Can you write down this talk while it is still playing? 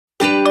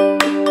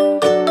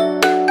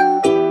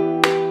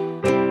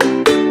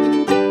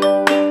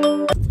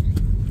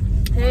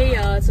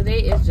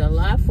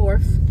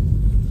4th.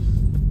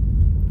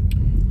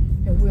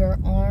 And we're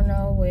on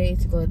our way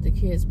to go let the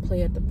kids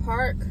play at the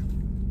park.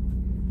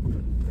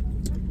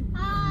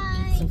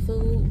 Hi. Eat some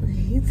food.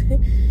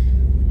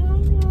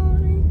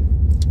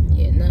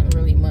 Yeah, nothing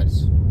really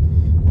much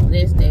on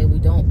this day. We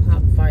don't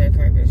pop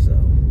firecrackers, so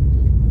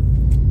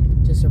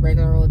just a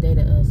regular old day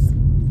to us.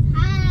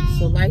 Hi.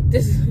 So like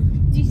this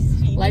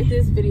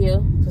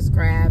video,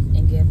 subscribe,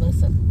 and give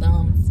us a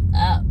thumbs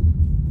up.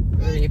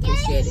 Really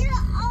appreciate it.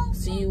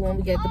 See you when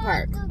we get to the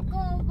park.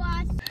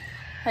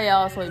 Hey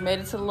y'all, so we made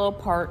it to the little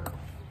park.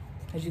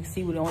 As you can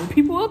see, we're the only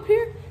people up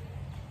here.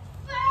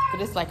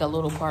 But it's like a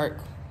little park.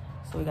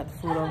 So we got the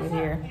food over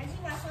here.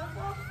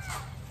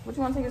 What,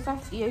 you want to take your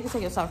socks? Yeah, you can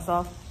take your socks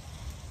off.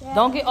 Yeah.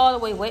 Don't get all the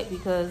way wet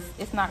because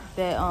it's not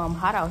that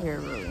hot out here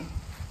really.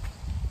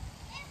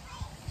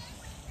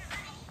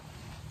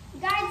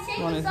 Guys, take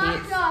your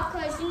socks off,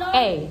 cause you know.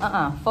 Hey,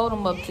 fold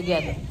them up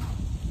together,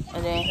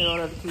 and then hit all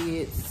the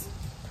kids.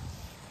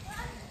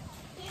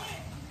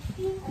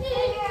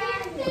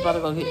 I'm about to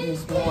go get me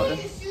some water.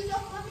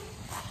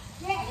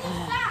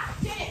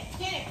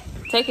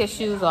 Take his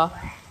shoes off.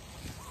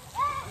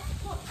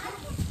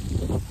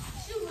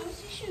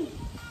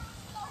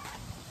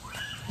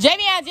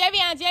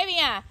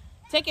 Javion,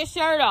 take your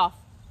shirt off.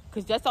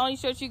 Because that's the only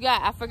shirt you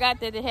got. I forgot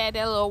that it had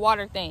that little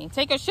water thing.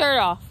 Take your shirt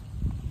off.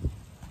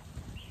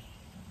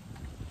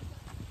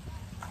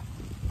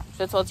 Should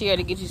have told Tierra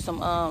to get you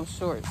some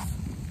shorts.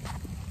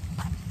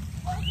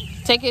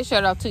 Take your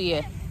shirt off too,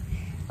 yeah.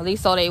 At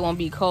least so they won't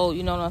be cold,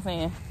 you know what I'm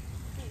saying?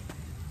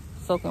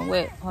 Soaking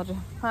wet. Huh?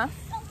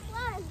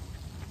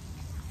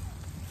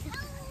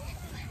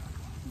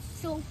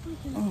 So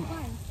freaking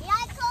fun.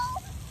 Yeah,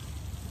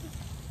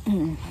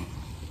 cool.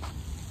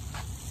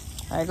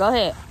 All right, go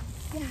ahead.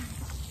 Yeah.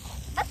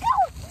 Let's go.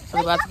 So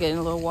we're about to get in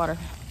a little water.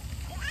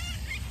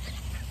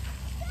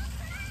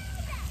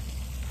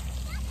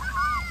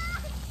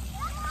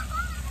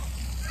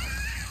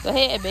 Go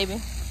ahead,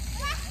 baby.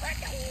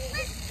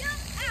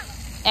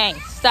 Hey,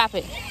 stop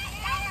it.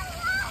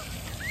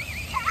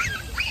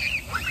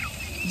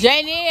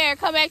 Janier,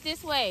 come back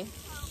this way.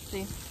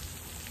 See?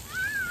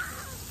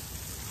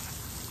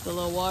 The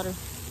little water.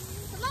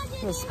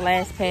 Little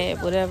splash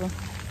pad, whatever.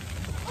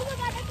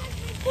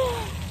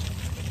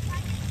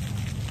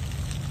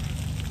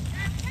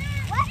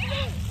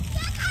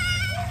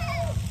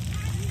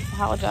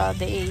 How y'all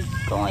day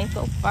going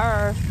so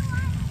far?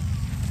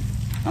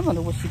 I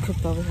wonder what she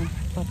cooked over here.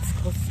 Let's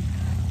go see.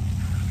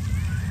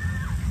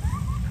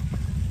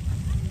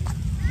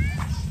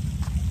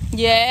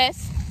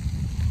 Yes.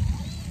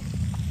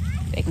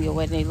 They can get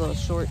wet in their little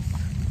shorts.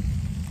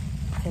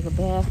 Take a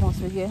bath once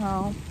we get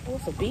home. Oh,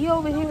 it's a bee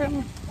over here.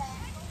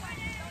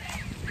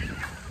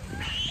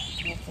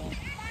 Okay.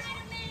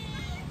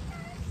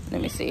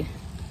 Let me see.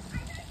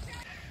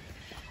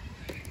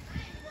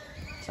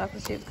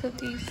 Chocolate chip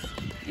cookies.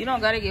 You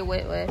don't gotta get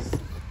wet, Wes.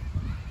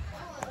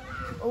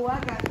 Oh, I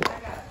got it.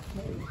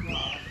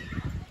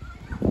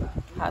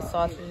 Hot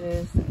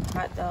sausages,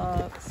 hot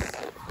dogs.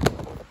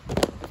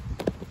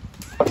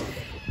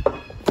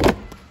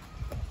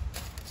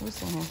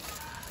 What's in here?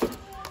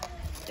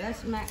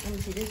 That's let me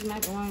see, this is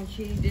macaroni and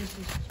cheese. This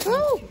is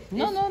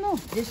No.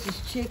 This is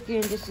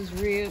chicken. This is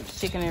ribs.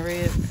 Chicken and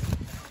ribs.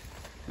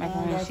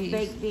 Macaroni and cheese.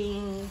 Baked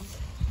beans.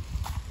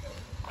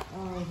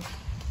 Well,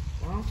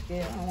 I'm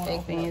scared. I don't want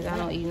Baked beans. I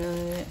don't eat none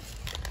of that.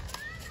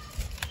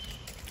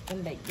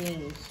 Them baked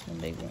beans. Some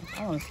baked beans.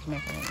 I want to see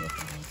macaroni.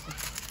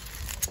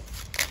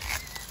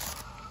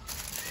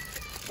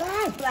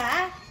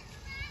 Fly.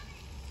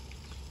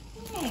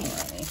 Hey.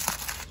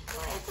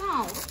 What's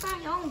on? What kind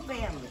of your own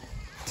family?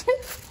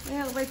 The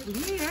hell away from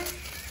here.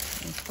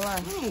 It's fly.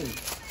 Hey,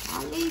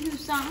 I'll leave you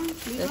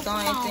something. That's the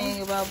only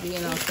thing about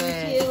being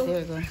outside. There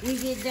we go. We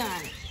get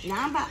done.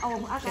 Now I'm about.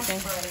 Oh, I got some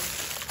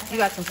spray. You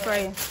got some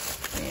spray?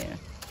 Yeah.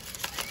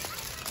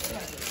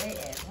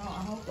 I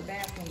hope the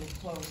bathroom is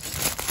closed.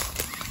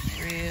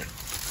 Rib.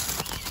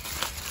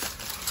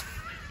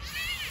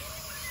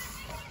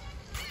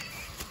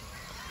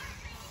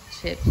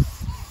 Chips.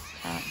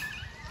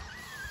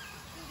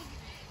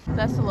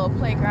 That's a little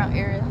playground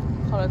area.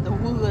 Call it the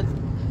Woods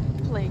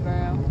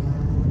Playground.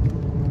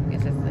 I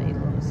guess that's a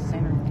little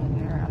center thing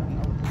there. I don't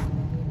know what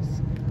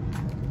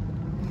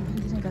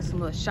that is. They got some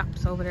little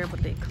shops over there,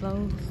 but they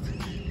closed.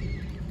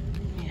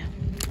 Yeah.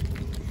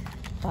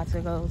 About to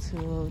go to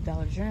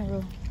Dollar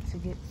General to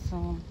get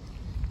some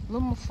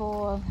aluminum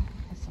foil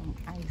and some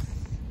ice.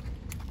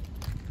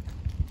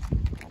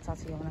 I'll talk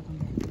to you when I come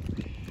back.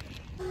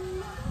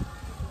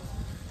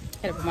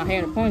 I had to put my hair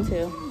in a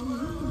ponytail.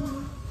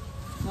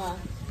 Huh?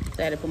 So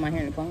I had to put my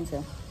hair in a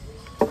ponytail.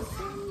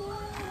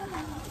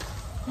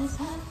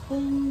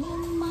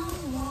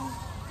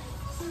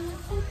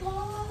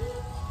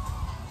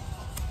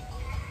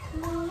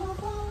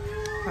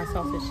 Hot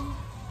sausage.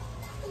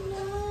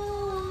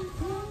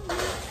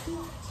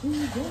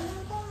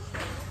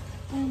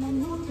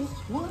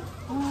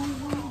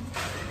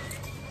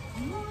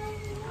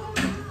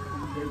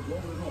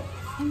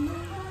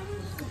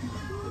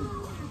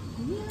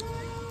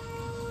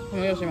 Let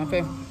me go see my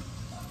face.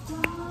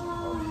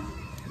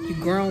 You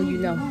grown, you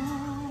know.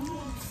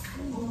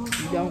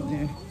 You don't,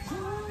 then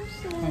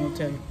I'm gonna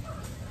tell you.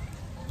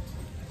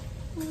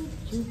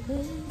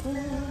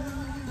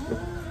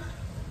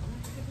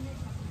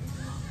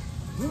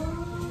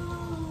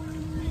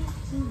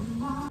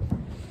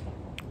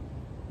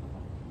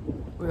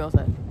 What else?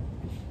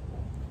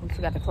 We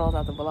forgot to close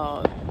out the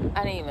vlog.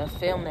 I didn't even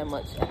film that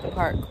much at the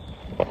park.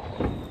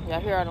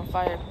 Y'all hear all them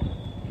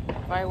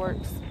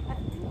fireworks?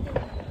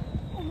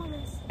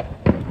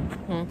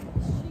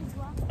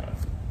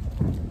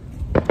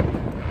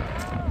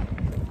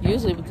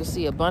 Usually we could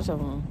see a bunch of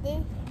them.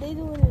 They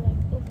doing it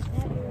like over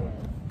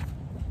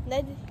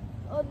that area.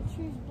 All the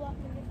trees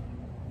blocking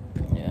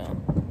it. Yeah.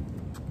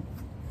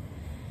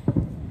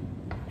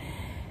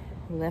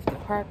 We left the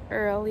park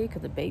early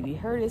because the baby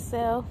hurt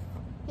itself.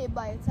 Hit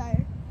by a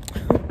tire.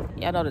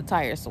 Y'all know the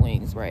tire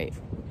swings, right?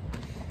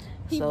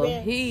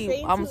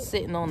 I'm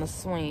sitting on the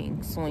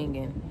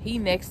swinging. He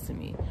next to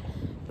me.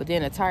 But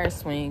then the tire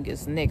swing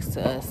is next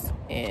to us.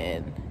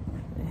 And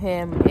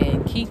him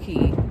and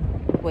Kiki.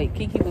 Wait,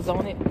 Kiki was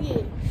on it?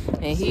 Yeah.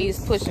 And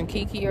he's pushing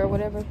Kiki or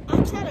whatever.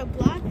 I tried to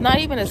block it. Not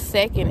even a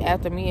second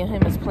after me and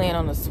him is playing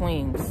on the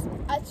swings.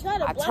 I tried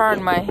to block it. I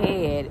turned my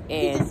head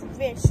and... He just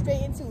ran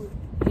straight into it.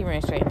 He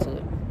ran straight into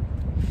it.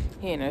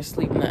 He in there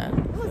sleeping now.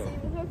 It wasn't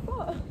even her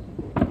fault.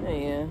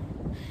 Yeah.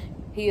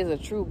 He is a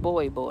true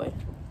boy.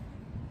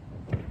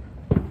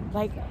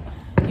 Like,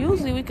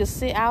 usually we could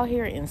sit out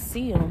here and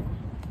see him,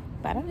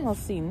 but I don't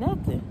see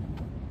nothing.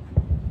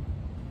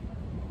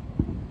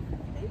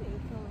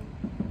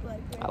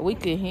 We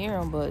could hear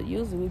him, but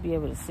usually we'd be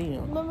able to see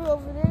him. Remember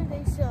over there,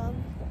 they saw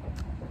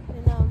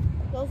in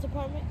those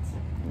apartments?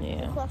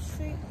 Yeah. Across the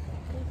street,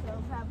 they saw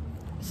him happen.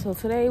 So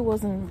today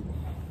wasn't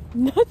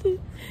nothing.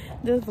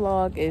 This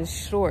vlog is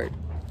short,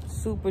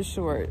 super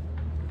short.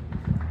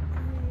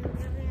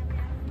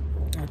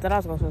 I thought I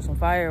was gonna show some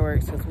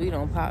fireworks because we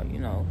don't pop, we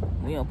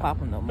don't pop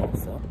them no more.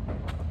 So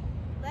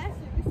last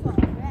year we saw a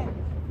rabbit.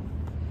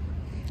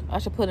 I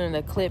should put in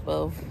a clip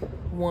of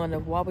one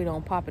of why we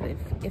don't pop it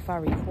if I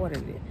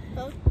recorded it.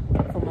 Huh?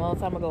 From a long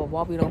time ago,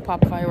 why we don't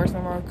pop fireworks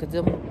no more, because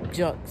them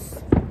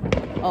junks.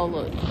 Oh,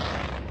 look.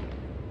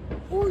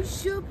 Oh, we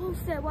should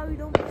post that why we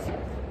don't do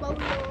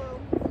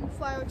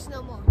fireworks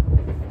no more.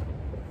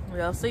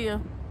 Y'all see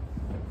him?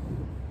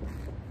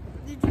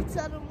 Did you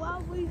tell them why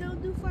we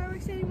don't do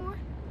fireworks anymore?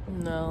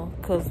 No,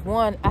 because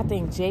one, I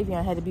think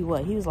Javion had to be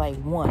what? He was like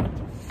 1.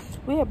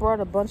 We had brought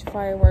a bunch of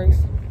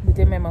fireworks. We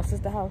did at my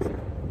sister's house.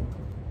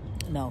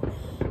 No,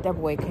 that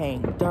boy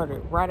came,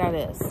 darted right at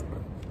us.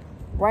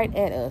 Right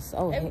at us.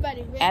 Oh,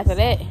 everybody ran. After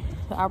that,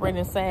 I ran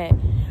inside.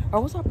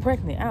 Or was I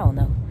pregnant? I don't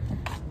know.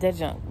 That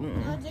junk. No,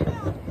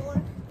 Javion was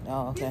born.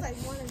 Oh, okay. Like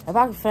if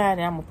I can find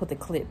it, I'm going to put the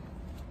clip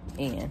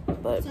in.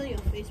 But I'll tell you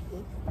on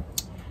Facebook.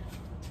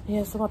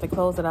 Yeah, so I'm about to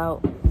close it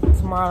out.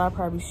 Tomorrow I'll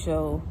probably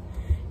show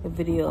a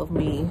video of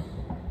me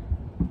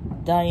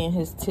dyeing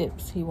his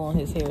tips. He want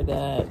his hair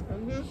dyed.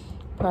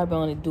 Probably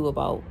only do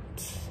about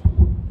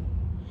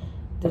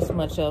this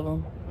much of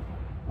them.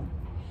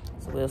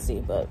 So we'll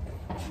see. But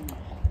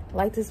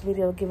like this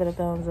video, give it a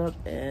thumbs up,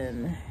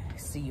 and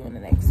see you in the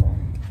next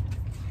one.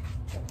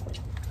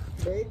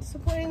 Very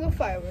disappointing of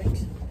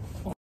fireworks.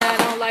 I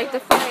don't like the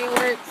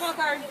fireworks. Come on,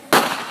 Cardi.